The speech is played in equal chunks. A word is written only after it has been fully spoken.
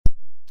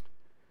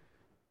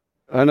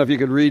I don't know if you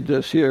could read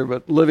this here,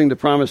 but Living the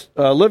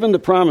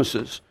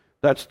Promises.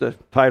 That's the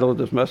title of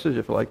this message,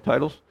 if you like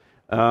titles.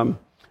 It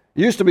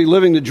used to be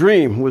Living the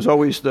Dream was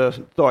always the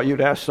thought.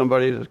 You'd ask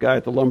somebody, this guy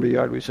at the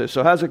lumberyard, we'd say,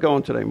 so how's it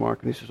going today,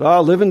 Mark? And he says,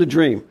 living the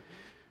dream.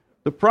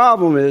 The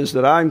problem is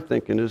that I'm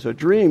thinking is that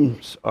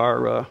dreams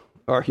are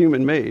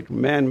human-made,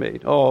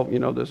 man-made.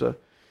 There's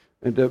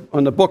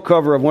on the book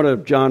cover of one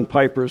of John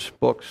Piper's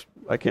books,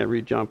 I can't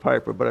read John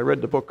Piper, but I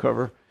read the book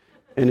cover,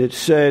 and it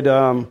said,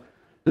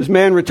 this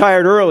man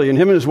retired early, and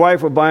him and his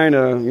wife were buying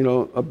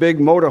a big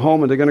motor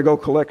home, and they're going to go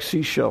collect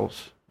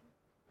seashells.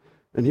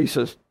 And he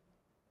says,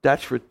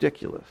 that's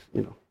ridiculous,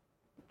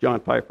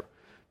 John Piper,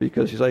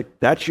 because he's like,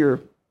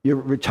 you're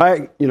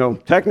retired,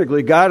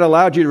 technically God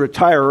allowed you to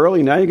retire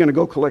early, now you're going to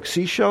go collect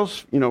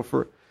seashells,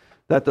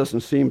 that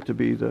doesn't seem to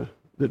be the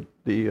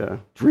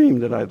dream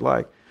that I'd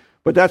like.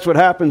 But that's what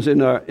happens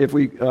if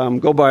we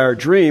go by our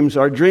dreams.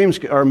 Our dreams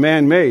are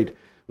man-made.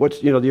 What's,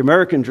 the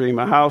American dream,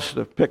 a house,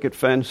 the picket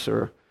fence,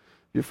 or if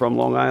you're from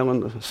Long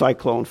Island, the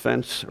cyclone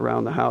fence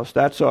around the house.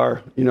 That's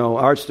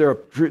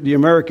the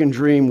American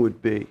dream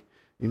would be,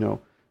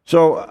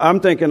 So I'm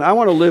thinking, I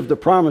want to live the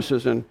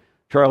promises. And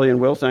Charlie and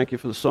Will, thank you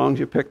for the songs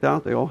you picked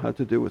out. They all had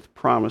to do with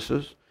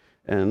promises.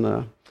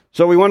 And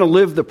so we want to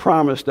live the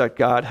promise that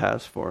God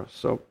has for us.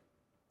 So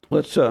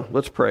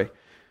let's pray.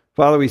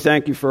 Father, we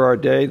thank you for our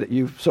day that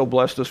you've so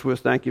blessed us with.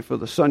 Thank you for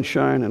the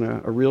sunshine and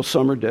a real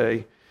summer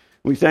day.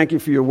 We thank you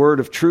for your word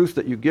of truth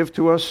that you give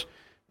to us.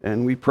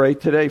 And we pray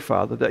today,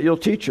 Father, that you'll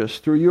teach us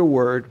through your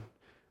word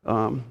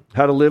how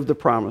to live the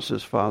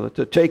promises, Father,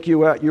 to take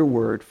you at your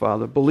word,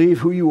 Father, believe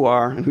who you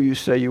are and who you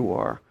say you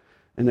are,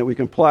 and that we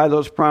can apply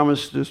those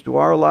promises to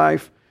our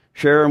life,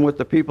 share them with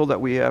the people that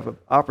we have an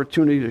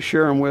opportunity to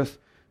share them with,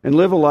 and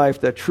live a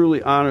life that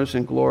truly honors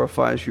and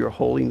glorifies your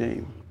holy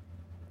name.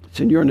 It's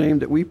in your name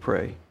that we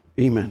pray.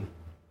 Amen.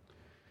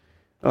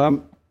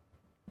 So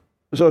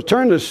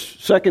turn to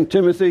 2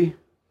 Timothy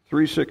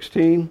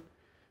 3:16.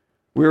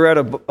 We were at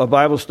a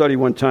Bible study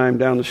one time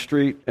down the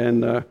street,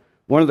 and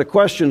one of the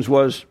questions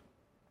was,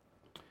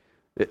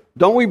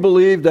 don't we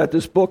believe that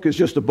this book is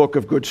just a book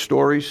of good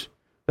stories?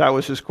 That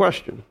was his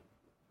question.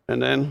 And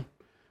then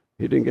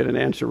he didn't get an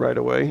answer right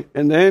away.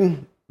 And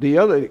then the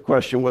other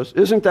question was,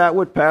 isn't that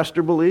what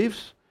Pastor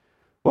believes?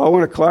 Well, I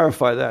want to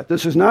clarify that.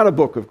 This is not a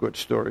book of good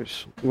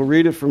stories. We'll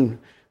read it from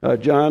 2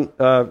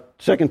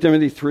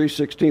 Timothy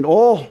 3:16.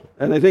 All,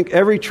 and I think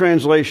every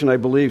translation, I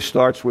believe,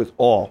 starts with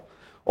all.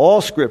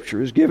 All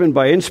Scripture is given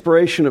by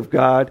inspiration of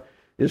God,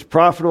 is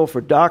profitable for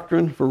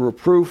doctrine, for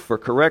reproof, for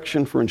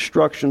correction, for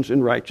instructions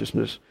in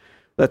righteousness,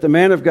 that the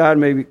man of God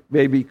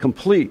may be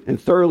complete and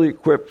thoroughly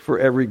equipped for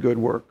every good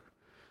work.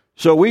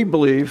 So we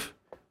believe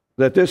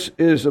that this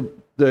is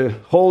the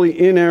holy,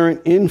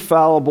 inerrant,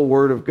 infallible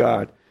Word of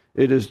God.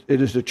 It is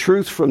the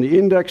truth from the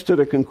index to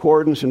the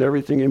concordance and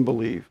everything in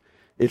believe.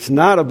 It's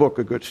not a book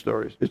of good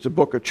stories. It's a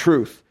book of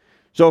truth.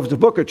 So if it's a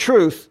book of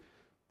truth,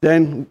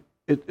 then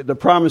the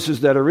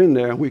promises that are in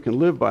there, we can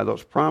live by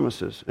those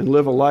promises and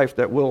live a life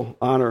that will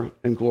honor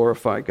and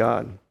glorify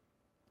God.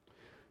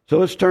 So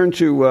let's turn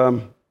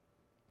to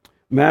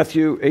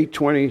Matthew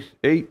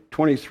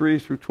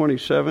 8:23 through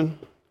 27.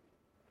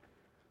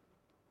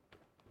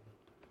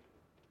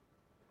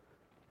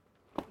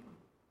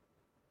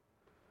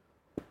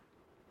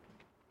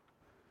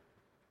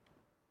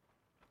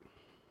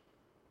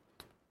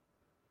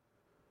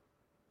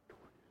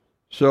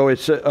 So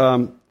it's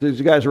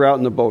these guys are out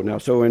in the boat now.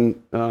 So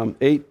in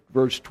 8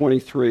 verse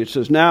 23, it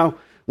says, now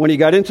when he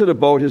got into the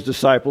boat, his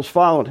disciples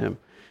followed him.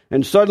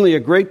 And suddenly a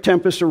great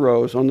tempest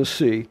arose on the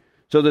sea,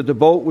 so that the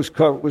boat was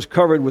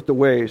covered with the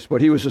waves,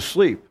 but he was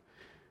asleep.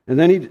 And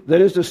then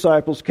his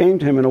disciples came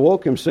to him and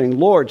awoke him, saying,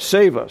 Lord,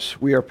 save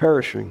us, we are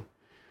perishing.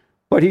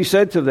 But he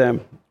said to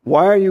them,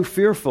 why are you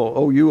fearful,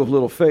 O you of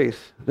little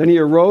faith? Then he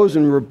arose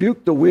and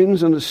rebuked the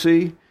winds and the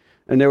sea,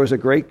 and there was a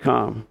great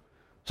calm.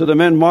 So the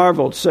men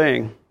marveled,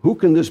 saying, who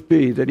can this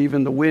be that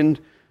even the wind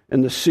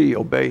and the sea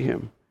obey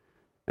him?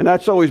 And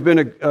that's always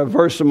been a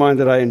verse of mine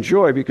that I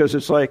enjoy, because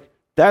it's like,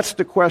 that's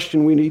the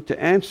question we need to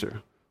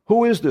answer.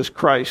 Who is this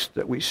Christ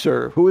that we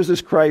serve? Who is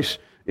this Christ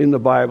in the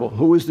Bible?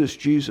 Who is this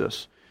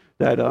Jesus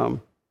that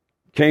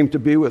came to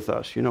be with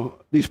us?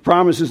 These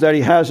promises that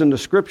he has in the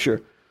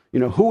Scripture,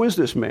 who is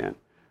this man?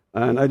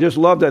 And I just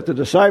love that the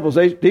disciples,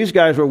 these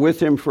guys were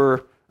with him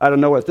for, I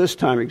don't know at this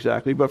time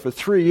exactly, but for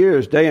 3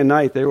 years, day and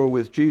night, they were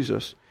with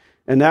Jesus.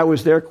 And that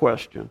was their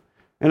question.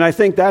 And I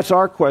think that's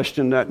our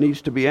question that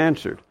needs to be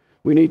answered.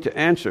 We need to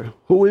answer,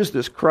 who is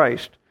this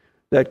Christ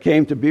that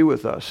came to be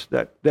with us?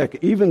 That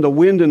even the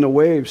wind and the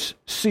waves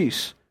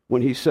cease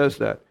when he says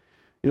that.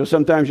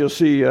 Sometimes you'll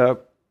see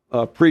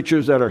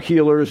preachers that are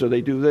healers, or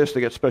they do this,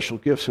 they get special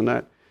gifts in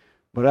that.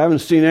 But I haven't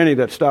seen any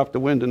that stop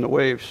the wind and the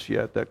waves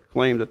yet, that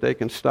claim that they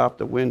can stop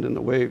the wind and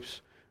the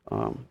waves.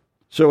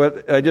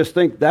 So I just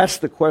think that's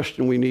the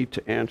question we need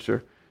to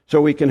answer,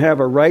 so we can have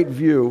a right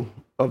view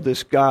of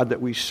this God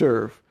that we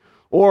serve,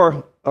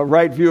 or a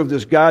right view of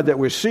this God that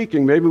we're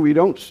seeking. Maybe you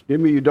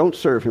don't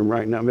serve him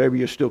right now. Maybe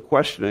you're still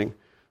questioning,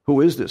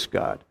 who is this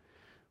God?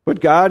 But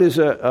God is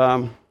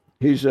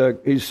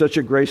he's such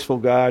a graceful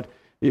God.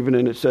 Even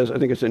in, it says, I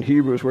think it's in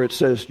Hebrews, where it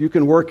says, you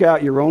can work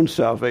out your own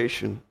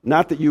salvation.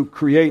 Not that you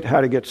create how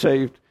to get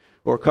saved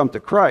or come to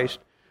Christ,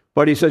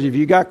 but he says, if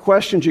you got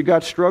questions, you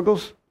got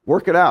struggles,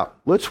 work it out.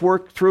 Let's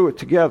work through it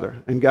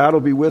together, and God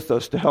will be with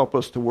us to help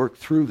us to work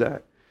through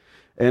that.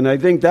 And I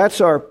think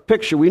that's our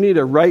picture. We need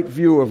a right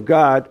view of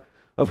God,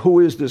 of who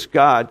is this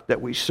God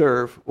that we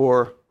serve,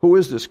 or who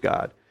is this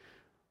God?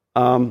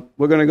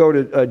 We're going to go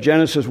to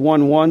Genesis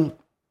 1:1,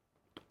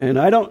 and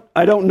I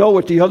don't know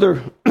what the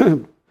other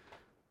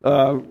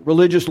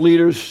religious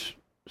leaders,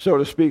 so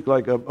to speak,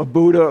 like a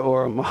Buddha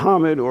or a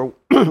Muhammad, or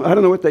I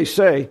don't know what they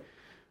say,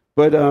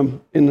 but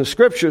in the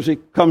scriptures, he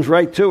comes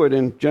right to it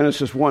in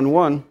Genesis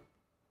 1:1.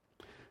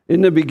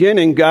 In the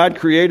beginning, God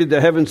created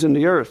the heavens and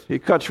the earth. He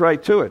cuts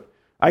right to it.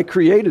 I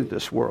created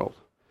this world.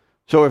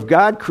 So if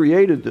God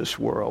created this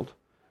world,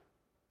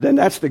 then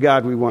that's the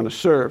God we want to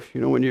serve.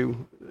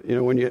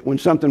 When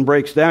something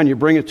breaks down, you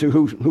bring it to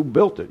who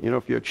built it.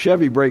 If your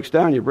Chevy breaks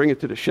down, you bring it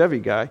to the Chevy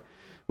guy.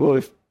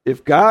 Well,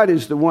 if God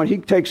is the one, he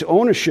takes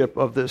ownership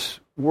of this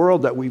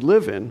world that we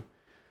live in,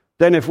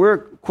 then if we're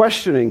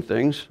questioning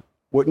things,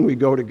 wouldn't we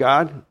go to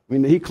God? I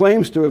mean, he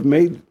claims to have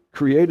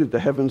created the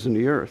heavens and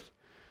the earth.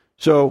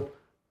 So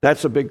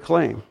that's a big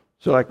claim.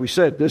 So like we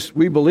said,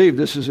 we believe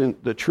this is in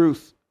the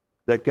truth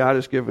that God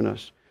has given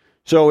us.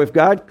 So if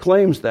God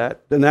claims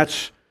that, then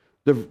that's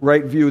the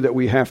right view that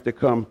we have to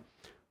come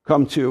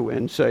to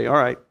and say, all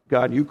right,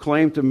 God, you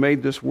claim to have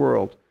made this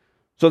world.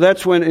 So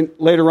that's when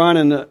later on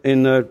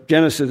in the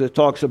Genesis it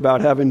talks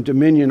about having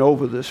dominion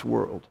over this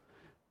world.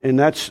 And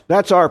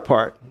that's our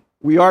part.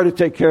 We are to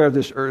take care of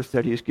this earth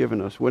that he's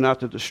given us. We're not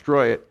to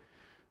destroy it.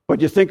 But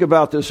you think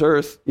about this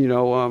earth, I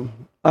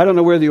don't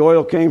know where the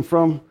oil came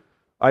from.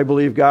 I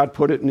believe God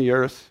put it in the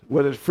earth.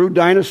 Whether it's through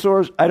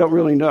dinosaurs, I don't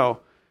really know.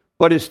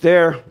 But it's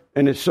there,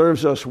 and it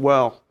serves us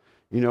well.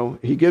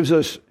 He gives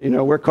us,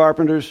 we're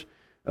carpenters.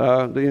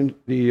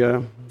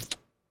 The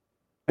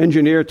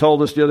engineer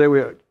told us the other day,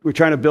 we were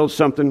trying to build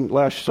something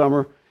last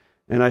summer.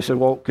 And I said,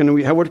 well, what can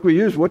we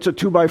use? What's a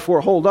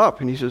 2x4 hold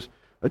up? And he says,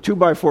 a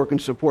 2x4 can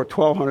support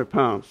 1,200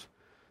 pounds.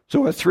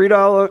 So a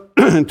 $3.29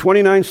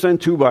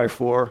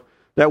 2x4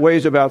 that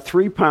weighs about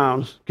 3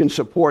 pounds can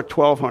support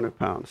 1,200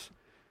 pounds.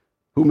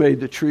 Who made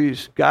the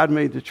trees? God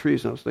made the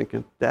trees. And I was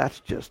thinking, that's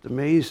just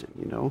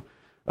amazing,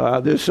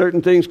 There's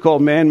certain things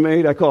called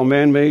man-made. I call them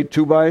man-made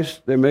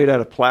 2x. They're made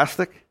out of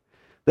plastic.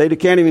 They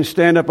can't even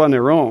stand up on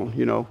their own,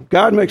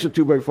 God makes a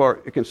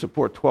 2x4. It can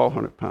support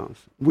 1,200 pounds.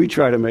 We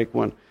try to make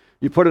one.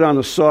 You put it on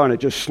the saw, and it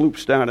just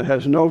sloops down. It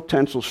has no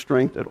tensile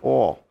strength at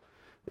all.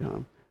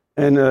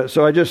 And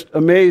so I just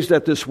amazed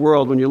at this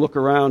world when you look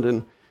around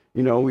and,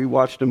 we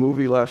watched a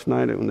movie last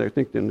night and they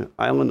think in the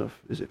island of,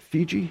 is it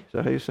Fiji? Is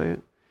that how you say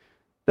it?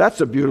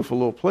 That's a beautiful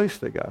little place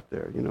they got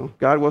there,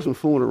 God wasn't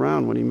fooling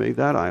around when he made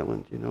that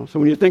island, So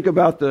when you think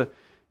about the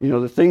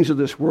things of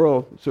this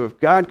world, so if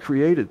God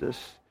created this,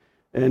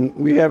 and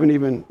we haven't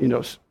even,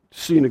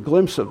 seen a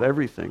glimpse of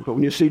everything, but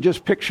when you see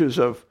just pictures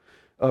of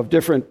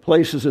different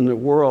places in the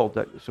world,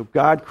 so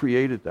God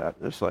created that,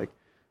 it's like,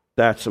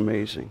 that's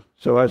amazing.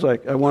 So I was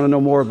like, I want to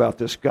know more about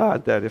this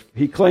God, that if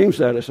he claims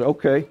that, I said,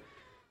 okay,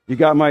 you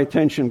got my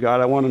attention,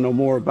 God, I want to know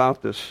more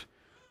about this,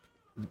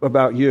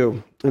 about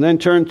you. And then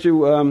turn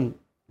to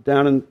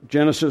down in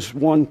Genesis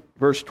 1,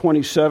 verse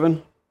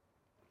 27.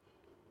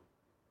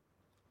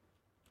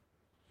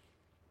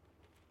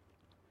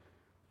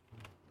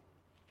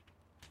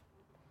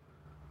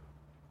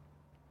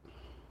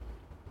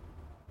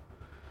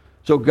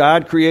 So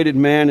God created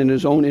man in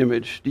his own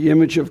image. The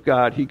image of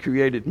God, he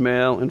created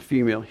male and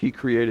female. He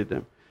created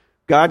them.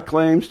 God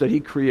claims that he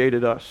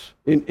created us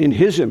in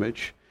his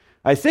image.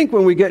 I think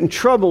when we get in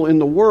trouble in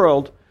the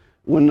world,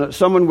 when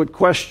someone would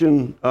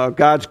question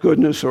God's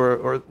goodness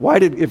or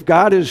if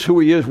God is who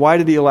he is, why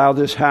did he allow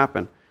this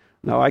happen?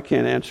 Now, I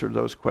can't answer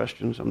those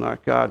questions. I'm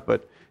not God.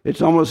 But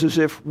it's almost as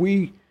if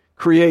we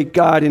create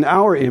God in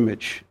our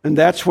image. And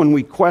that's when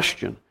we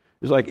question.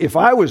 It's like, if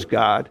I was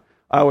God,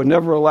 I would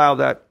never allow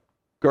that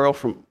girl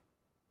from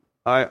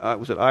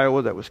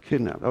Iowa that was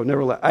kidnapped.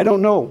 I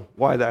don't know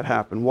why that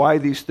happened, why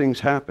these things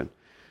happen.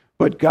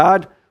 But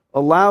God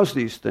allows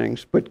these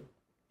things, but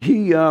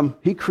he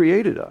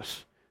created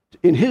us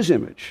in his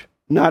image,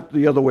 not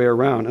the other way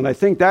around. And I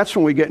think that's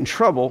when we get in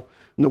trouble,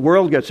 and the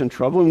world gets in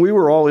trouble, and we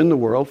were all in the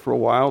world for a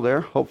while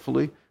there.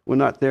 Hopefully, we're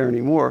not there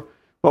anymore.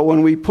 But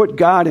when we put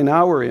God in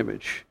our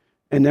image,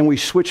 and then we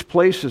switch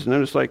places, and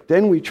then it's like,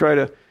 then we try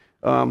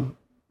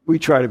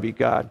to be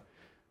God.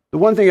 The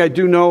one thing I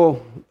do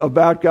know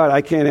about God,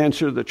 I can't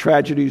answer the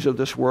tragedies of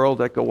this world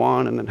that go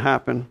on and then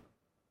happen.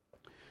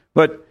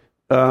 But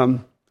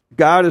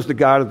God is the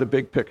God of the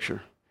big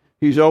picture.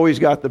 He's always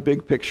got the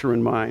big picture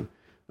in mind.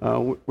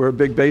 We're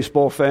big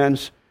baseball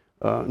fans,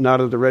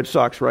 not of the Red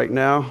Sox right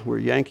now. We're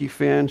Yankee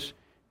fans.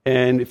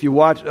 And if you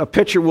watch, a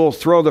pitcher will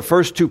throw the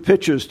first 2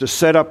 pitches to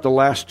set up the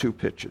last 2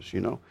 pitches,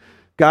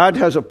 God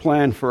has a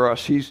plan for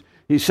us. He's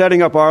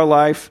setting up our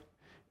life.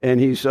 And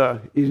he's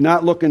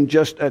not looking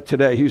just at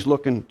today. He's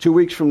looking 2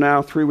 weeks from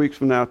now, 3 weeks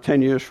from now,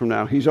 10 years from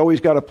now. He's always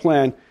got a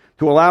plan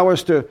to allow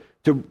us to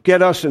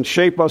get us and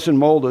shape us and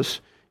mold us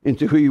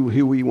into who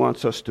he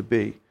wants us to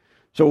be.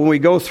 So when we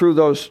go through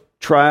those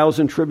trials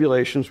and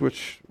tribulations,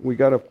 which we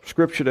got a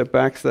scripture that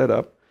backs that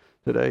up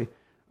today,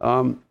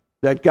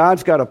 that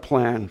God's got a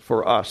plan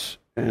for us,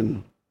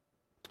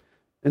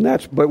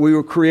 but we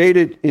were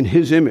created in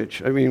his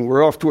image. I mean,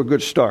 we're off to a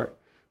good start,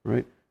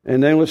 right?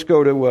 And then let's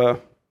go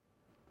to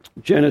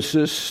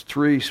Genesis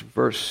 3,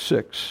 verse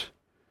 6. Is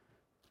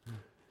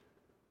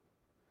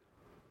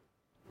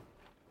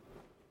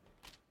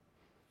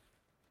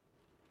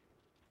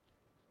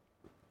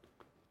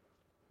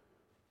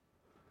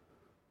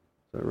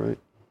that right?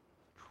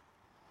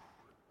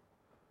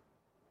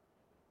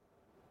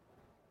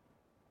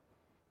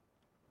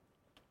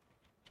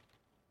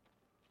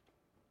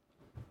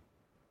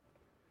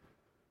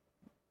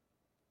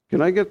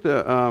 Can I get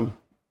the,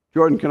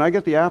 Jordan, can I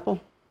get the apple?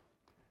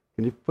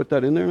 Can you put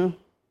that in there now?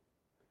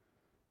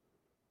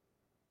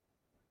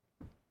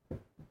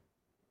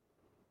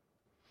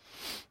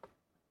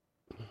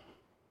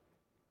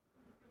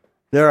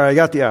 There, I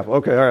got the apple.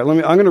 Okay, all right,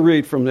 I'm going to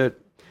read from it.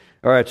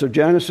 All right, so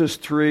Genesis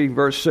 3,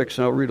 verse 6,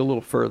 and I'll read a little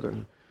further.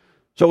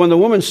 So when the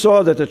woman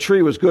saw that the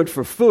tree was good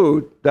for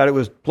food, that it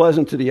was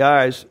pleasant to the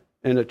eyes,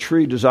 and a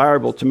tree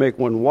desirable to make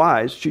one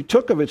wise, she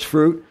took of its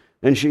fruit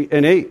and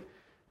ate.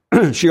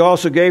 She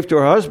also gave to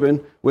her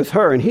husband with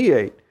her, and he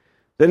ate.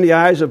 Then the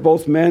eyes of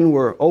both men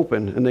were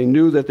opened, and they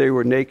knew that they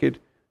were naked,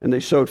 and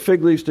they sewed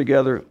fig leaves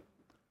together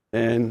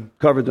and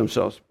covered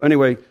themselves.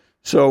 Anyway,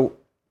 so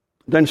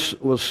then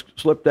we'll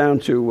slip down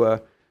to,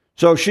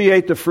 so she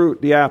ate the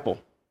fruit, the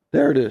apple.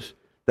 There it is.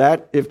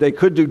 That, if they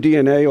could do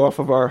DNA off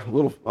of our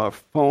little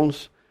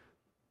phones,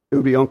 it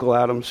would be Uncle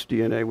Adam's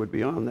DNA would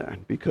be on there,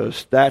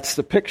 because that's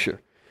the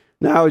picture.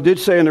 Now, it did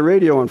say on the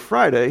radio on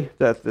Friday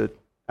that the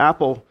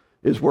apple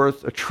is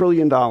worth $1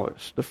 trillion,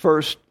 the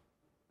first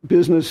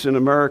business in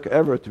America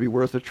ever to be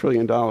worth $1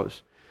 trillion.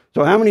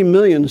 So how many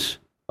millions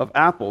of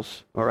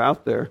apples are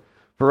out there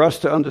for us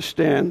to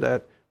understand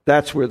that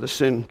that's where the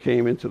sin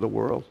came into the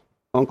world?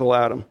 Uncle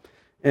Adam.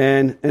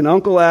 And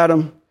Uncle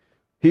Adam,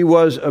 he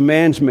was a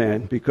man's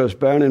man, because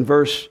down in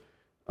verse,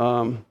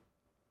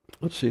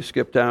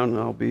 skip down,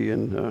 I'll be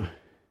in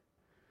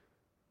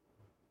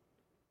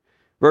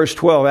verse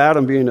 12,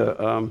 Adam being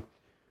a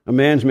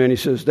man's man, he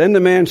says, then the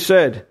man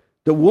said,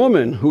 the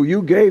woman who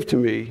you gave to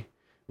me,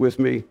 with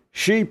me,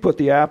 she put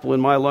the apple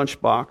in my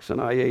lunchbox and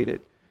I ate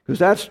it.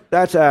 Because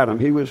that's Adam.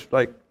 He was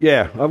like,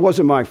 yeah, that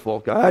wasn't my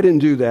fault. I didn't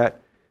do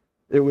that.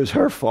 It was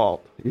her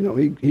fault. You know,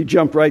 he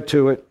jumped right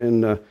to it.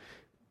 And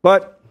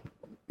but,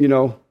 you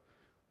know,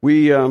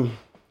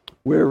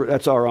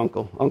 that's our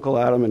Uncle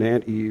Adam and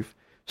Aunt Eve.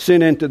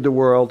 Sin entered the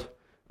world.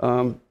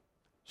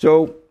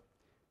 So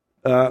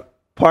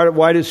part of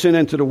why did sin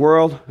enter the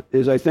world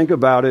is, I think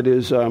about it,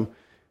 is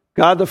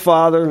God the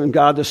Father and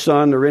God the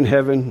Son are in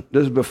heaven.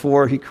 This is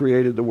before he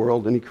created the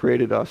world and he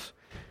created us.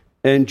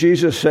 And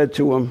Jesus said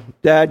to him,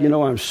 Dad, you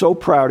know, I'm so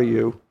proud of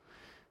you.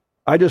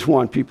 I just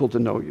want people to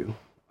know you.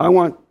 I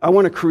want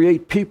to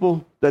create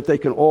people that they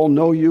can all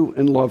know you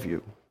and love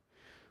you.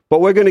 But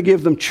we're going to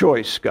give them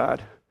choice,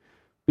 God,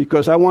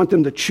 because I want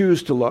them to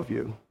choose to love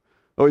you.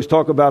 I always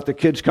talk about the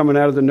kids coming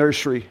out of the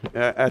nursery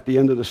at the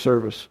end of the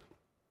service.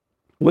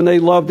 When they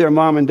love their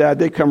mom and dad,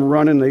 they come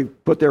running, they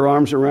put their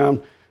arms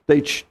around.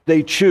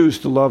 They choose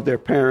to love their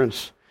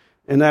parents,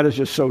 and that is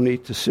just so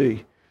neat to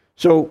see.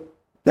 So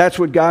that's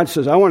what God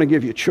says. I want to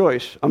give you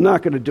choice. I'm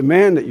not going to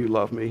demand that you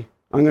love me.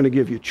 I'm going to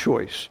give you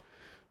choice.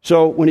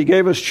 So when he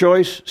gave us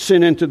choice,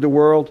 sin entered the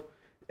world,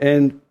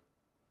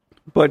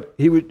 but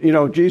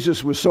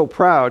Jesus was so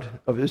proud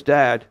of his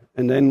dad.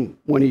 And then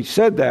when he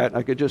said that,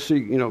 I could just see,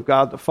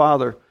 God the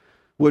Father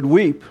would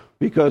weep,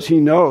 because he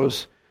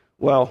knows,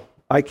 well,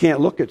 I can't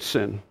look at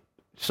sin,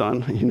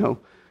 son,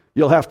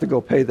 you'll have to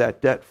go pay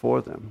that debt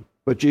for them.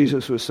 But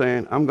Jesus was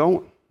saying, I'm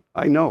going.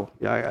 I know.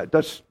 Yeah,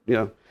 that's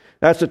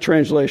the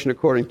translation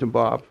according to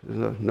Bob.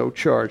 There's no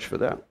charge for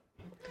that.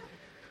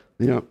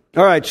 All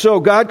right, so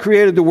God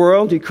created the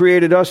world. He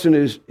created us in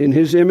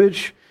his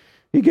image.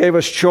 He gave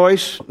us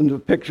choice. And the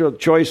picture of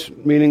choice,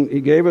 meaning he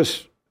gave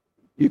us,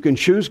 you can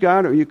choose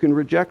God or you can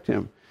reject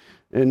him.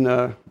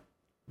 And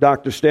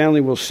Dr.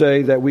 Stanley will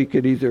say that we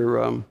could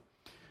either,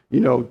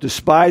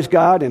 despise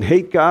God and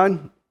hate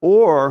God,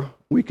 or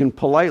we can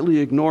politely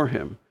ignore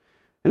him.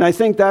 And I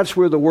think that's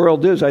where the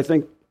world is. I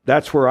think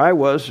that's where I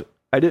was.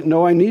 I didn't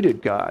know I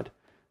needed God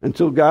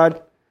until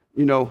God,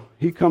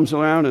 he comes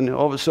around and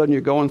all of a sudden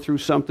you're going through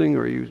something,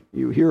 or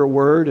you hear a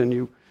word,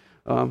 and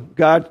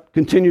God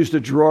continues to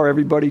draw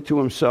everybody to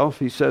himself.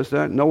 He says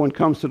that. No one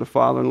comes to the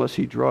Father unless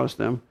he draws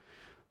them.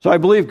 So I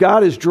believe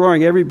God is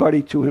drawing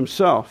everybody to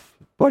himself,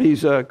 but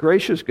he's a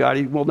gracious God.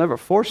 He will never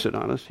force it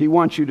on us. He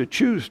wants you to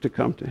choose to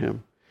come to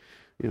him.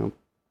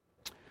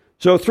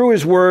 So through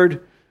his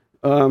word,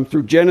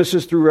 through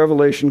Genesis, through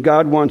Revelation,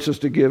 God wants us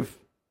to give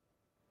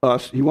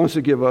us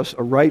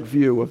a right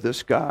view of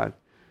this God.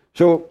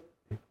 So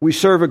we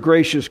serve a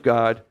gracious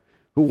God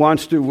who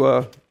wants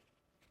to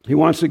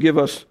give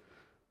us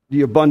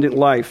the abundant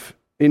life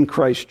in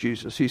Christ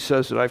Jesus. He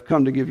says that I've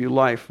come to give you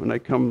life, and I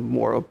come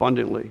more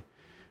abundantly.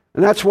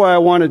 And that's why I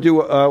want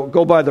to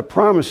go by the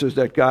promises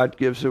that God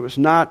gives. It was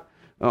not,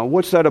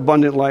 what's that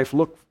abundant life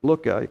look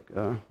like?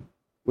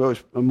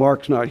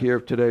 Mark's not here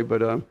today,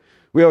 but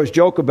we always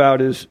joke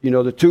about is,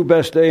 the two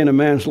best days in a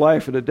man's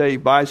life are the day he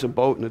buys a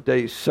boat and the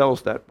day he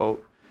sells that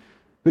boat.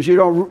 Because you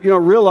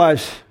don't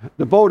realize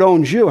the boat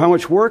owns you, how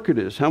much work it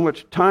is, how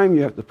much time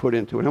you have to put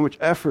into it, how much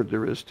effort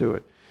there is to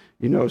it.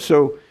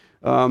 So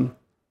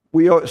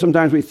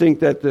sometimes we think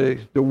that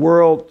the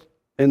world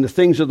and the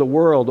things of the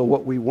world are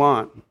what we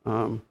want.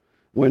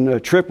 When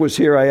Tripp was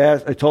here,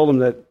 I told him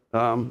that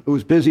it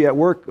was busy at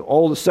work.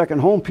 All the second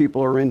home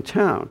people are in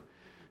town.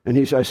 And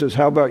I says,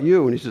 how about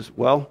you? And he says,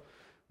 well,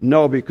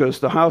 no, because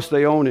the house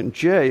they own in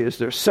Jay is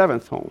their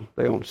seventh home.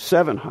 They own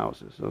 7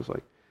 houses. I was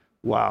like,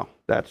 wow,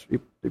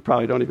 they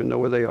probably don't even know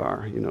where they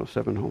are,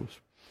 7 homes.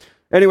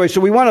 Anyway, so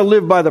we want to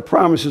live by the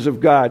promises of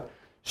God.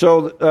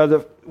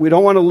 So we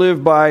don't want to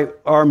live by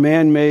our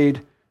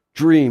man-made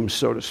dreams,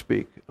 so to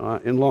speak.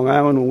 In Long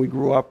Island, when we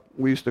grew up,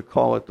 we used to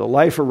call it the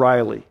life of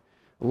Riley.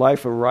 The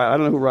life of Riley. I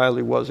don't know who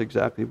Riley was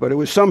exactly, but it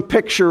was some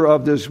picture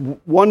of this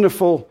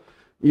wonderful,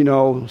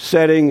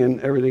 setting and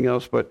everything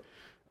else. But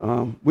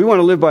we want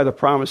to live by the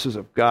promises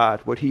of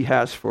God, what He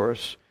has for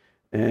us.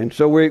 And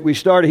so we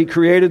started, He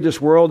created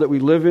this world that we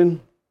live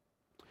in,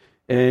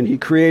 and He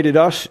created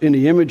us in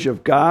the image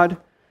of God.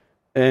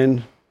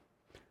 And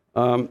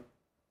and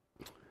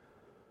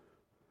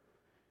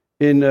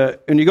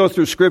you go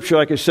through Scripture,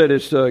 like I said,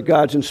 it's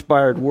God's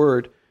inspired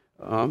word.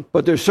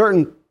 But there's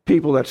certain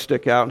people that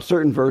stick out, and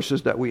certain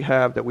verses that we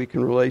have that we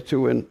can relate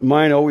to. And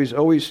mine always,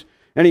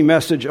 any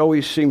message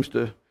always seems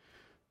to,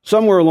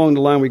 somewhere along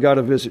the line, we got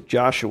to visit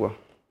Joshua.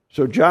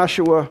 So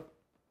Joshua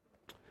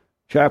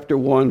chapter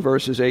 1,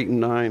 verses 8 and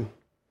 9.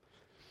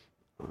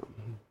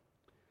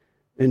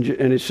 And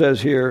it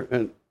says here,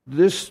 and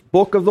this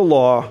book of the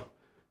law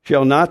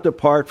shall not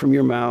depart from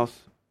your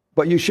mouth,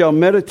 but you shall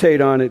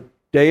meditate on it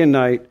day and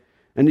night,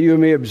 and you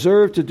may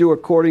observe to do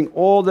according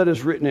all that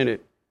is written in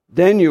it.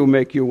 Then you'll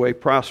make your way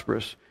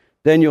prosperous.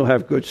 Then you'll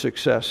have good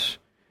success.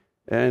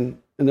 And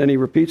then he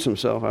repeats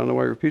himself. I don't know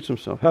why he repeats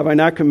himself. Have I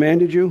not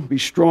commanded you? Be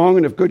strong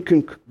and of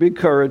big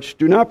courage.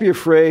 Do not be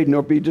afraid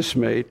nor be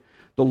dismayed.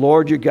 The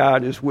Lord your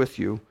God is with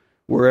you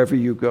wherever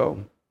you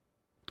go.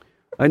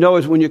 I know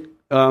as when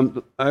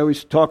I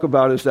always talk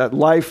about is that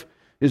life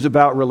is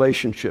about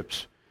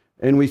relationships.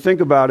 And we think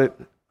about it,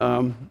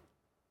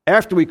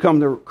 after we come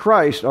to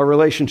Christ, our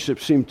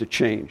relationships seem to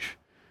change.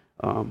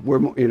 I'm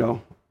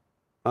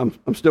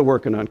still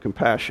working on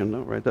compassion,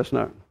 though, right? That's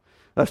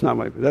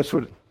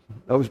what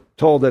I was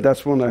told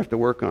that's one I have to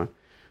work on.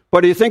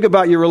 But you think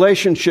about your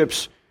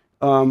relationships,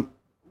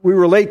 we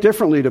relate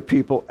differently to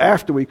people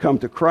after we come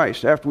to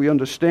Christ, after we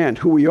understand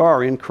who we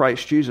are in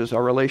Christ Jesus,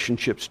 our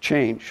relationships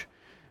change.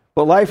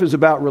 But life is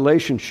about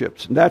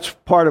relationships, and that's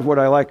part of what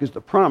I like is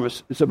the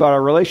promise. It's about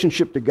our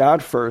relationship to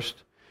God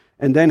first,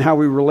 and then how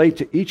we relate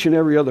to each and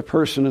every other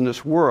person in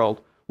this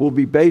world will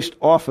be based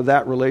off of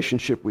that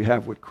relationship we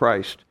have with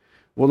Christ.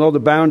 We'll know the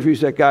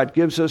boundaries that God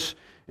gives us,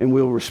 and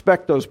we'll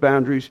respect those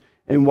boundaries.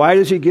 And why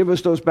does He give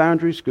us those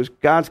boundaries? Because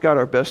God's got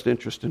our best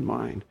interest in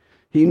mind.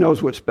 He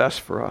knows what's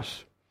best for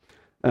us.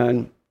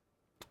 And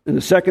in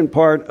the second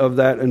part of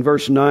that, in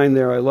verse 9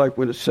 there, I like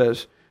what it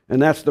says,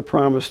 and that's the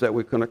promise that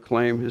we're going to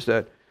claim, is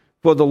that,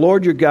 for the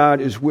Lord your God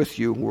is with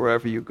you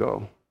wherever you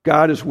go.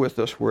 God is with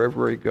us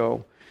wherever we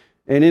go.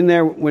 And in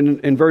there,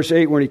 in verse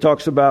 8, when He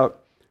talks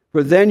about,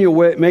 for then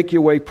you'll make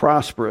your way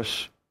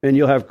prosperous, and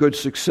you'll have good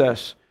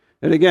success.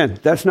 And again,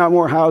 that's not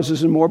more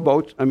houses and more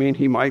boats. I mean,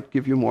 He might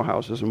give you more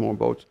houses and more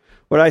boats.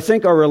 But I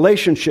think our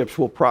relationships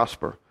will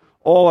prosper.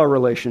 All our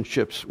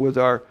relationships with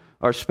our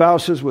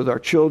spouses, with our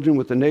children,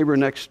 with the neighbor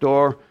next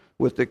door,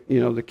 with the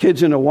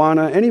kids in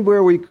Awana,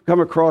 anywhere we come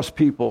across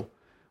people,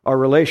 our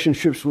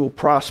relationships will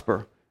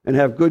prosper and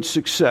have good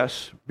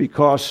success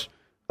because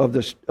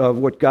of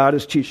what God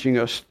is teaching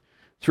us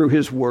through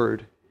His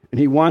Word. And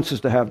He wants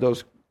us to have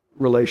those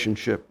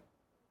relationships.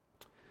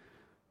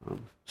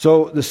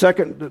 So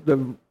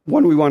the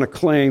one we want to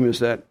claim is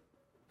that,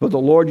 for the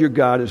Lord your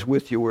God is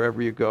with you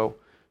wherever you go.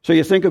 So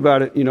you think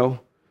about it,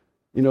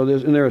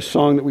 there's a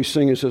song that we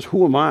sing that says,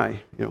 who am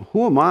I?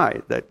 Who am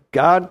I that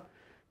God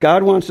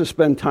wants to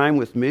spend time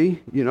with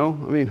me?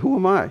 Who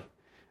am I?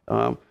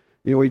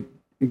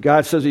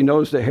 God says He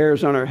knows the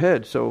hairs on our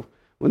head. So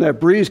when that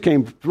breeze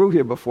came through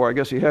here before, I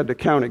guess He had to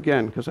count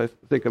again, because I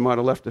think I might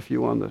have left a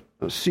few on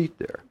the seat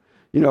there.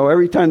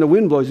 Every time the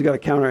wind blows, you got to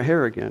count our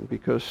hair again,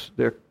 because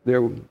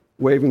they're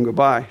waving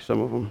goodbye,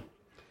 some of them.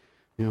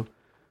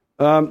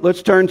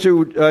 Let's turn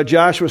to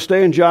Joshua.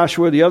 Stay in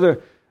Joshua. The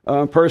other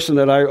person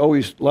that I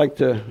always like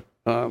to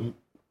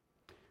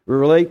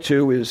relate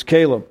to is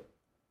Caleb.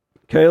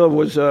 Caleb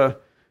was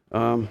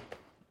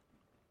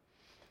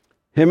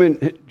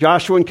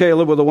Joshua and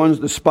Caleb were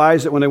the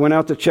spies that when they went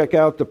out to check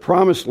out the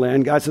promised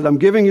land, God said, I'm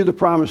giving you the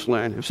promised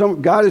land. If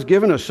God has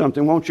given us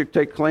something, won't you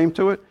take claim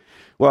to it?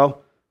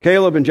 Well,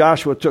 Caleb and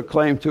Joshua took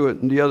claim to it,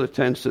 and the other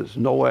 10 says,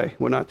 no way,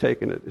 we're not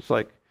taking it. It's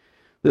like,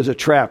 there's a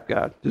trap,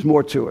 God. There's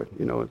more to it.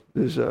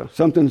 There's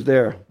something's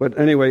there. But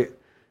anyway,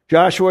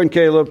 Joshua and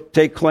Caleb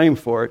take claim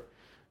for it.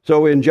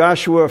 So in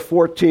Joshua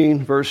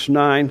 14, verse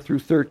 9 through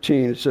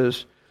 13, it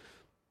says,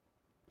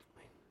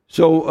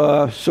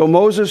 So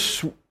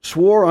Moses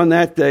swore on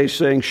that day,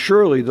 saying,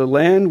 Surely the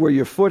land where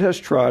your foot has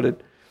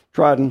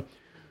trodden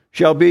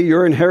shall be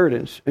your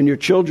inheritance and your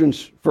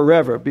children's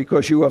forever,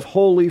 because you have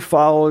wholly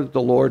followed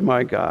the Lord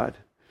my God.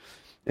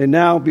 And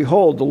now,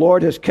 behold, the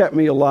Lord has kept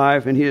me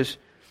alive, and he has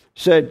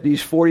said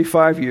these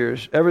 45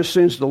 years, ever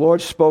since the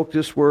Lord spoke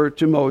this word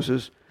to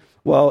Moses,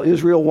 while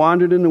Israel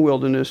wandered in the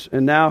wilderness,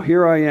 and now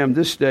here I am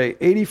this day,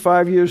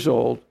 85 years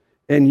old,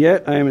 and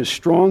yet I am as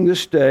strong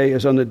this day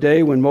as on the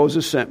day when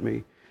Moses sent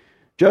me.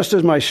 Just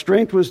as my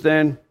strength was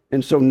then,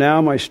 and so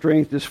now my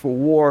strength is for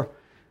war,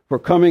 for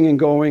coming and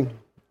going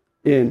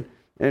in.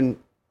 And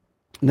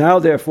now,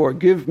 therefore,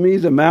 give me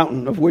the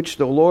mountain of which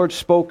the Lord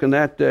spoke in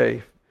that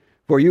day.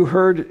 For you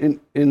heard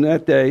in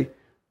that day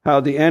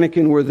how the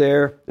Anakim were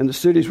there, and the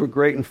cities were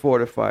great and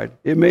fortified.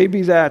 It may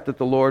be that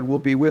the Lord will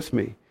be with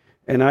me,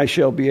 and I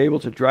shall be able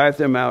to drive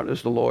them out,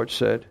 as the Lord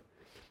said.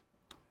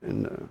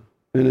 And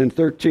in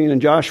 13,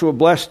 and Joshua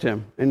blessed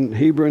him in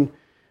Hebron,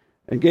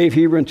 and gave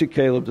Hebron to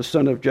Caleb, the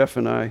son of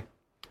Jephunneh,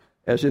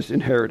 as his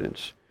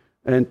inheritance.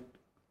 And a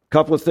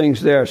couple of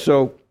things there.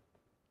 So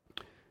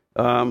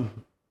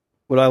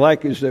what I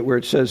like is that where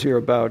it says here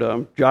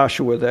about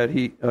Joshua,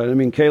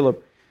 that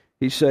Caleb,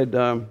 he said,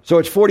 so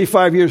it's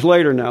 45 years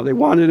later now. They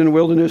wandered in the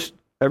wilderness.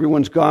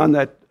 Everyone's gone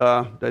that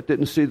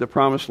didn't see the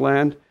promised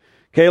land.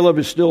 Caleb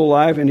is still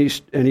alive, and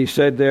he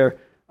said there,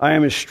 I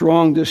am as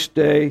strong this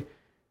day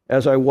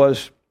as I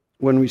was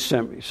when we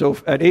sent me. So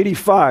at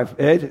 85,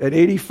 Ed, at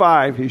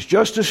 85, he's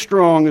just as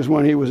strong as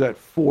when he was at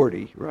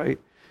 40, right?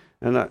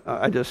 And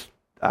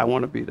I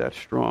want to be that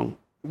strong.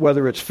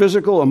 Whether it's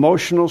physical,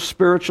 emotional,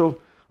 spiritual,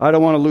 I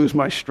don't want to lose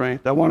my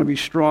strength. I want to be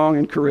strong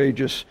and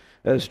courageous.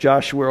 As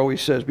Joshua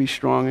always says, be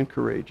strong and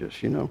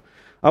courageous, you know.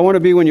 I want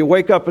to be when you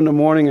wake up in the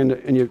morning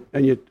and you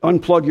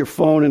unplug your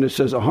phone and it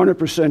says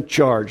 100%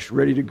 charged,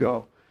 ready to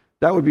go.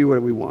 That would be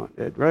what we want,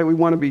 Ed, right? We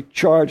want to be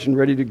charged and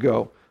ready to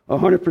go,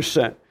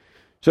 100%.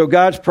 So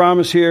God's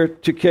promise here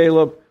to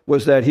Caleb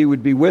was that he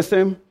would be with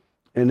him,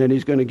 and then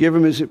he's going to give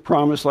him his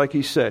promise like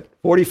he said.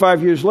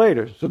 45 years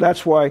later. So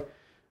that's why,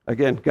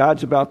 again,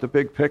 God's about the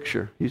big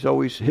picture. He's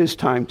always his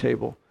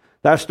timetable.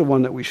 That's the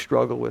one that we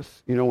struggle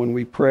with. You know, when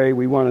we pray,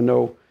 we want to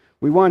know,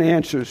 we want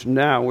answers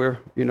now. We're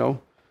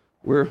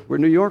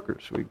New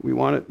Yorkers. We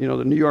want it,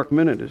 the New York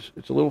minute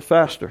it's a little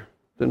faster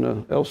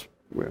than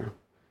elsewhere.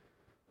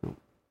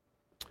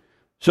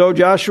 So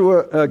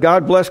Joshua,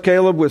 God blessed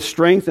Caleb with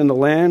strength in the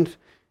land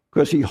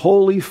because he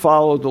wholly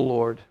followed the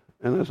Lord.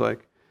 And I was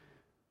like,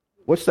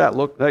 what's that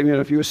look like?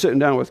 If you were sitting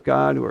down with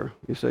God, or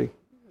you say,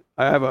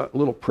 I have a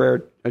little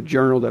prayer, a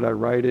journal that I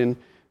write in.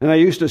 And I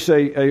used to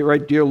say, I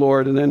write, Dear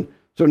Lord, and then,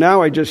 so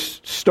now I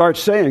just start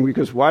saying,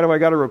 because why do I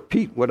got to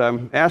repeat what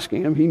I'm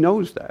asking him? He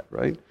knows that,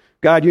 right?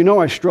 God,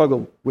 I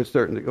struggle with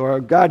certain things. Or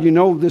God,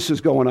 this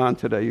is going on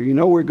today.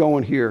 We're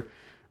going here.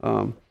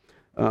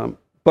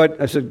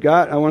 But I said,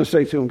 God, I want to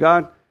say to him,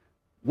 God,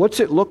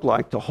 what's it look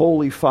like to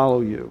wholly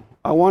follow you?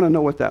 I want to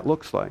know what that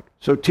looks like.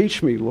 So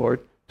teach me, Lord,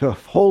 to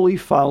wholly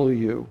follow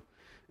you.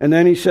 And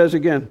then he says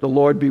again, the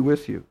Lord be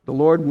with you. The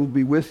Lord will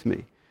be with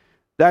me.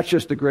 That's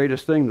just the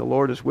greatest thing. The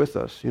Lord is with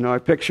us. I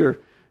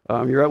picture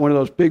you're at one of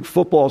those big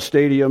football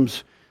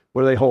stadiums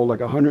where they hold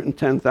like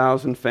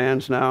 110,000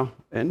 fans now,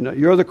 and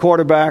you're the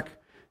quarterback,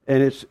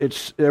 and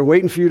they're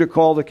waiting for you to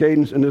call the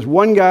cadence, and there's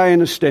one guy in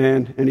the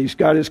stand, and he's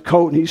got his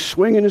coat, and he's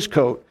swinging his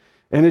coat,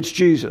 and it's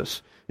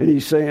Jesus, and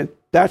he's saying,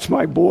 that's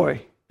my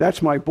boy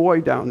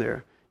down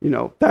there.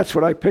 That's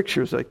what I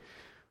picture. It's like,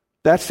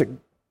 that's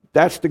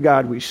the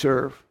God we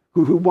serve,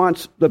 who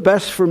wants the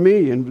best for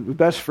me and the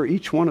best for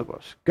each one of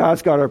us.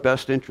 God's got our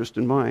best interest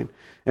in mind,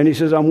 and he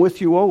says, I'm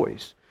with you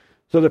always.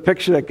 So the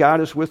picture that God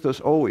is with us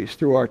always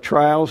through our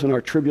trials and our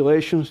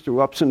tribulations,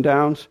 through ups and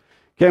downs.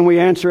 Can we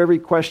answer every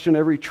question,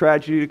 every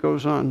tragedy that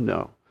goes on?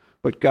 No.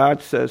 But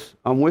God says,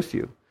 I'm with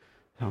you.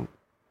 So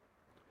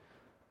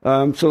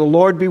the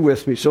Lord be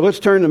with me. So let's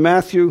turn to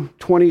Matthew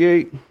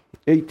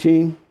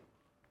 28:18.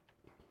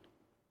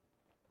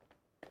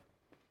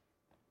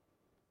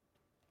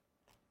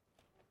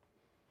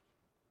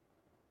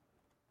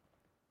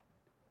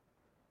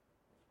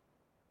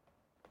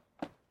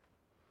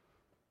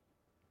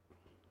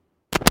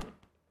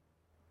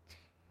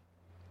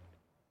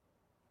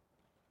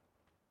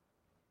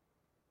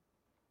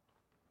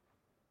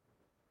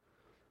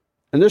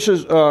 And this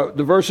is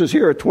the verses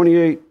here at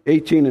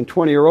 28:18 and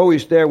 20 are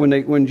always there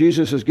when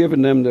Jesus has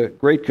given them the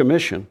Great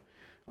Commission.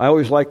 I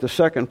always like the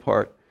second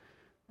part.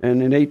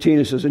 And in 18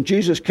 it says, And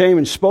Jesus came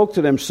and spoke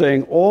to them,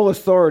 saying, All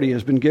authority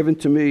has been given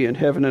to me in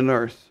heaven and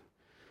earth.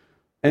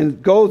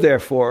 And go,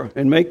 therefore,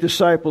 and make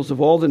disciples of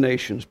all the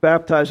nations,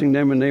 baptizing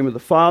them in the name of the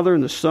Father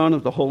and the Son and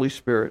of the Holy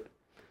Spirit.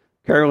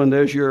 Carolyn,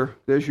 there's your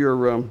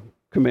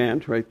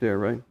command right there,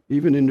 right?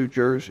 Even in New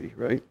Jersey,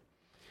 right?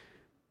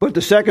 But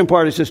the second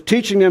part, it says,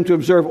 teaching them to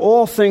observe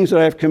all things that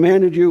I have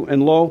commanded you,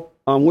 and lo,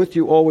 I'm with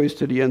you always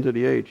to the end of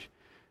the age.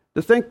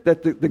 To think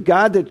that the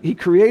God that he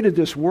created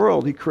this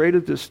world, he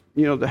created this,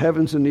 the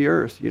heavens and the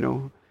earth,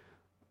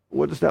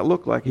 what does that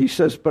look like? He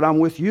says, but I'm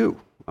with you.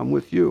 I'm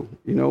with you.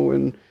 You know,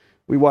 and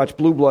we watch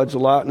Blue Bloods a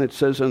lot, and it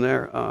says in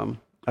there,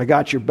 I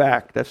got your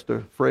back. That's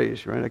the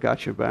phrase, right? I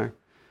got your back.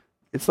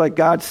 It's like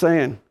God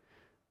saying,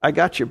 I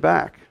got your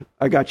back.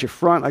 I got your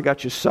front. I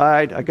got your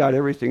side. I got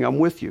everything. I'm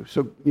with you.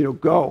 So, you know,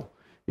 go.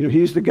 You know,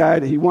 he's the guy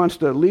that he wants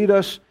to lead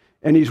us,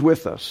 and he's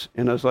with us.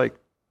 And I was like,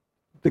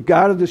 the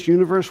God of this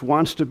universe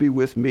wants to be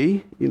with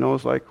me. You know,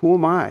 it's like, who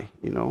am I?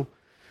 You know,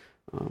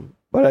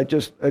 but I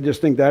just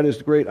think that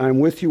is great. I'm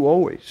with you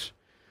always.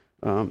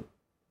 Turn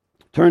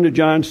to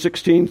John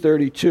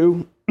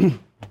 16:32,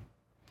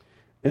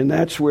 and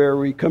that's where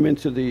we come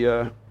into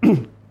the.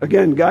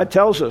 Again, God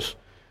tells us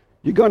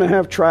you're going to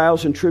have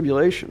trials and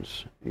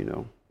tribulations. You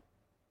know.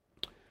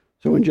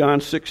 So in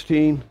John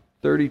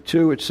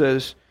 16:32, it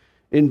says,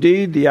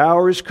 "Indeed, the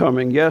hour is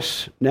coming.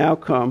 Yes, now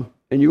come,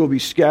 and you will be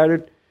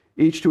scattered,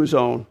 each to his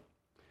own,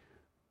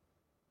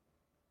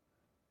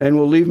 and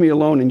will leave me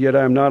alone, and yet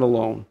I am not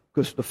alone,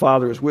 because the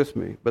Father is with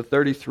me." But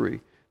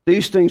 33,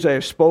 "These things I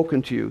have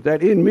spoken to you,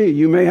 that in me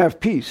you may have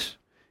peace.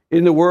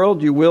 In the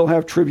world you will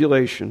have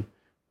tribulation.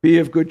 Be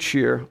of good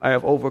cheer. I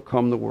have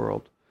overcome the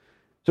world."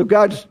 So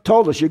God's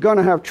told us you're going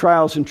to have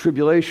trials and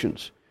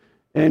tribulations.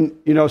 And,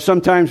 you know,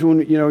 sometimes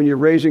when you're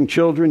raising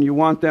children, you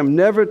want them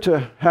never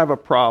to have a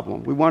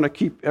problem. We want to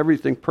keep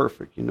everything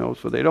perfect, you know,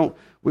 so they don't.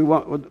 We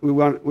want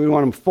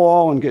them to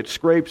fall and get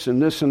scrapes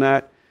and this and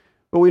that.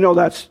 But we know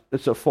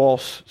it's a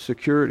false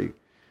security.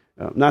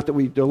 Not that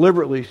we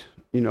deliberately,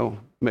 you know,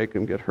 make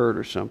them get hurt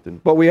or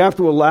something. But we have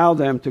to allow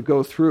them to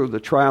go through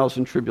the trials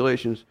and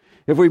tribulations.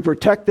 If we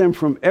protect them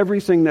from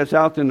everything that's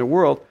out in the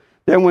world,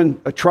 then when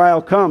a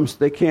trial comes,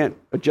 they can't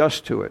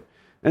adjust to it.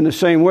 In the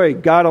same way,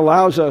 God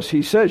allows us,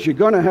 he says, you're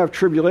going to have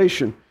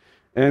tribulation.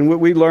 And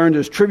what we learned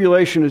is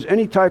tribulation is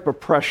any type of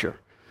pressure.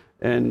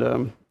 And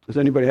has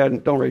anybody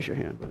had, don't raise your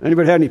hand, but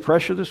anybody had any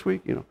pressure this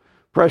week? You know,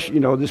 pressure, you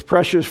know, this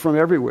pressure is from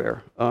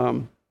everywhere.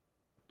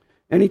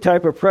 Any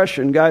type of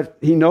pressure, and God,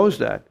 he knows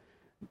that.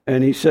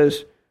 And he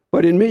says,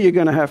 but in me you're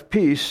going to have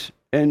peace,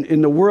 and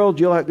in the world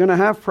you're going to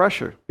have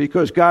pressure,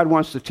 because God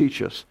wants to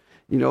teach us.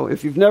 You know,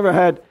 if you've never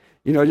had,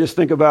 you know, just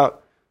think about,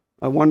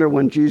 I wonder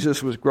when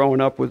Jesus was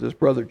growing up with his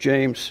brother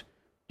James,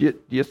 do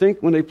you think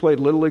when they played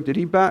Little League, did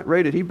he bat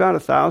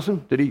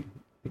 1,000? Did he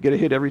get a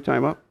hit every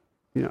time up?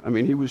 You know, I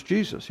mean, he was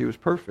Jesus. He was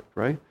perfect,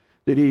 right?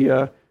 Did he,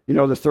 you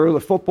know, the throw of the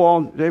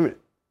football,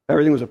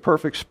 everything was a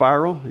perfect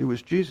spiral? He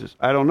was Jesus.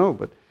 I don't know,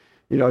 but,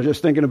 you know,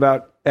 just thinking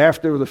about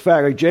after the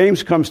fact, like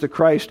James comes to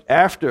Christ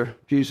after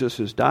Jesus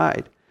has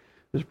died,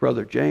 his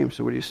brother James.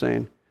 So what are you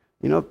saying?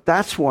 You know,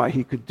 that's why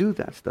he could do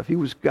that stuff. He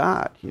was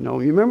God, you know.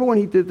 You remember when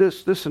he did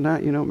this and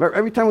that, you know.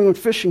 Every time we went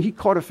fishing, he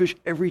caught a fish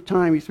every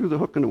time. He threw the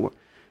hook in the water,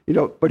 you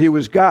know. But he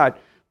was God.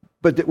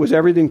 But was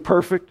everything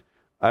perfect?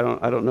 I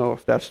don't know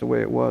if that's the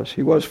way it was.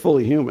 He was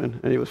fully human,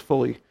 and he was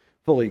fully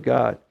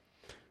God.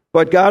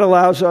 But God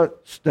allows us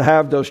to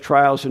have those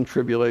trials and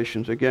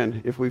tribulations.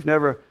 Again, if we've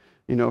never,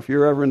 you know, if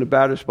you're ever in the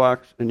batter's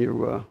box and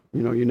you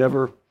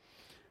never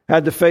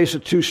had to face a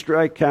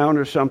 2-strike count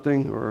or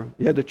something, or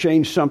you had to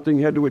change something,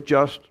 you had to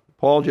adjust.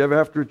 Paul, did you ever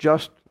have to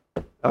adjust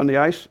on the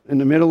ice in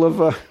the middle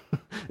of,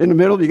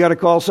 you got to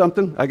call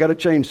something? I got to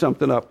change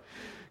something up.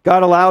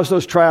 God allows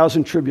those trials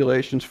and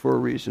tribulations for a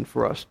reason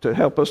for us, to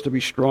help us to be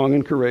strong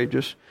and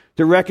courageous,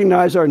 to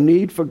recognize our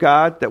need for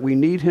God, that we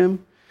need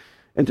him,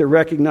 and to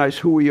recognize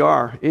who we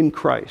are in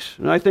Christ.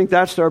 And I think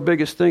that's our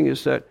biggest thing,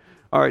 is that,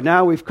 all right,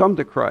 now we've come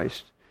to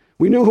Christ.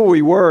 We knew who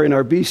we were in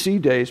our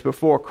BC days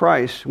before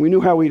Christ. We knew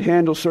how we'd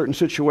handle certain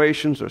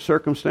situations or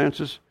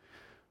circumstances.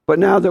 But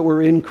now that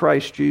we're in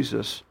Christ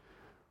Jesus,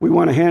 we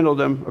want to handle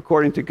them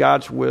according to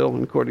God's will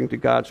and according to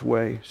God's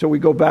way. So we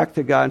go back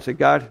to God and say,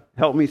 God,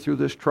 help me through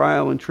this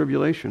trial and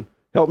tribulation.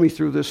 Help me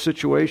through this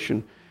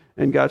situation.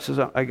 And God says,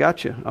 I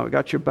got you. I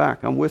got your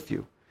back. I'm with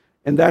you.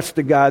 And that's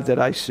the God that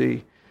I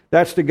see.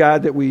 That's the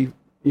God that we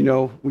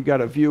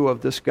got a view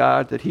of, this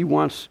God that he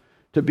wants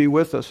to be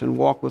with us and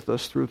walk with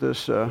us through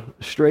this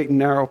straight and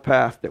narrow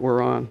path that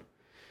we're on.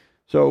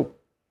 So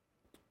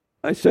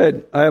I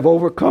said, I have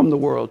overcome the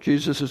world.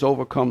 Jesus has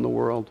overcome the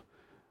world.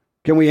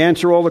 Can we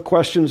answer all the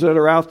questions that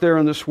are out there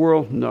in this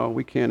world? No,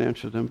 we can't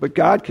answer them. But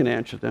God can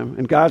answer them,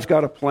 and God's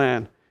got a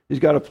plan. He's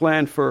got a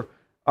plan for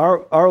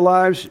our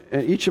lives,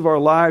 and each of our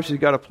lives. He's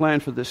got a plan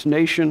for this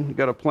nation. He's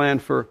got a plan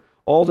for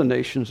all the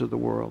nations of the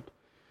world.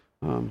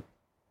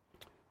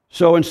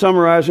 So in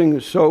summarizing,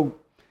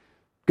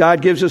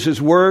 God gives us his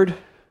word.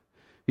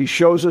 He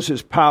shows us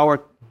his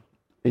power,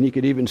 and he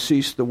could even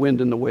cease the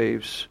wind and the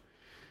waves.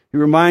 He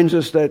reminds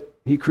us that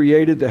he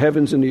created the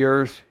heavens and the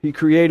earth. He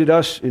created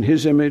us in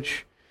his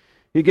image.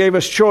 He gave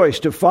us choice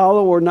to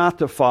follow or not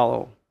to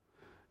follow.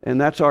 And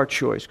that's our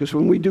choice. Because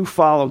when we do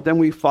follow, then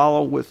we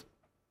follow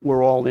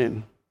we're all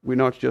in. We're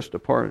not just a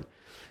part.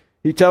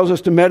 He tells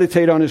us to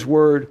meditate on his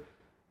word,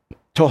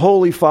 to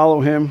wholly follow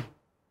him,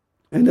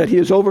 and that he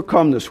has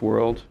overcome this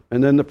world.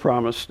 And then the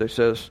promise that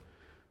says,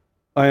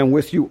 I am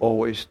with you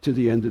always to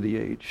the end of the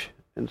age.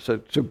 And so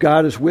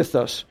God is with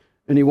us,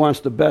 and he wants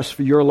the best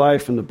for your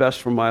life and the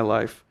best for my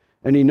life.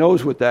 And he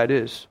knows what that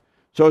is.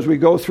 So as we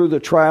go through the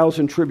trials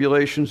and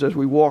tribulations, as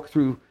we walk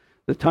through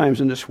the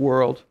times in this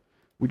world,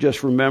 we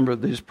just remember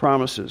these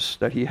promises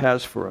that he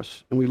has for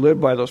us. And we live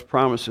by those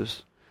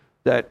promises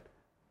that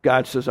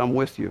God says, I'm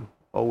with you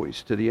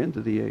always to the end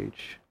of the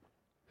age.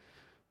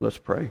 Let's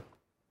pray.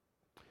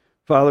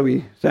 Father,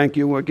 we thank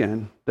you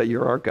again that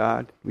you're our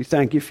God. We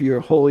thank you for your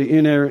holy,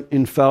 inerrant,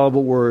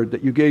 infallible word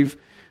that you gave.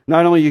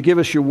 Not only you give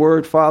us your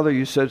word, Father,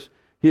 you said,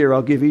 here,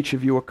 I'll give each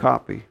of you a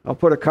copy. I'll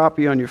put a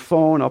copy on your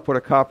phone. I'll put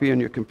a copy on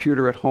your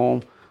computer at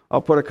home. I'll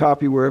put a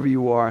copy wherever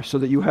you are so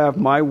that you have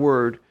my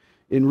word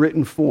in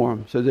written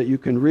form so that you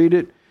can read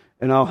it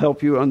and I'll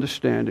help you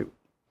understand it.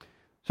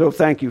 So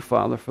thank you,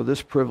 Father, for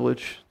this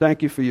privilege.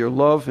 Thank you for your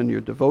love and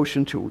your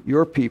devotion to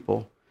your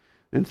people.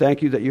 And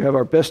thank you that you have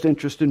our best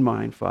interest in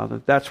mind,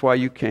 Father. That's why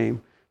you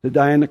came, to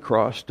die on the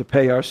cross, to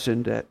pay our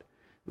sin debt.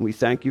 And we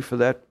thank you for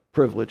that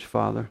privilege,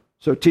 Father.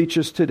 So teach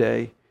us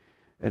today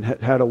and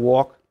how to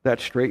walk that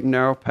straight and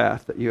narrow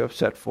path that you have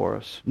set for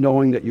us,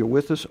 knowing that you're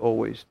with us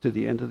always to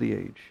the end of the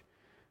age.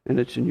 And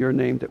it's in your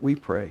name that we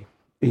pray.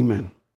 Amen.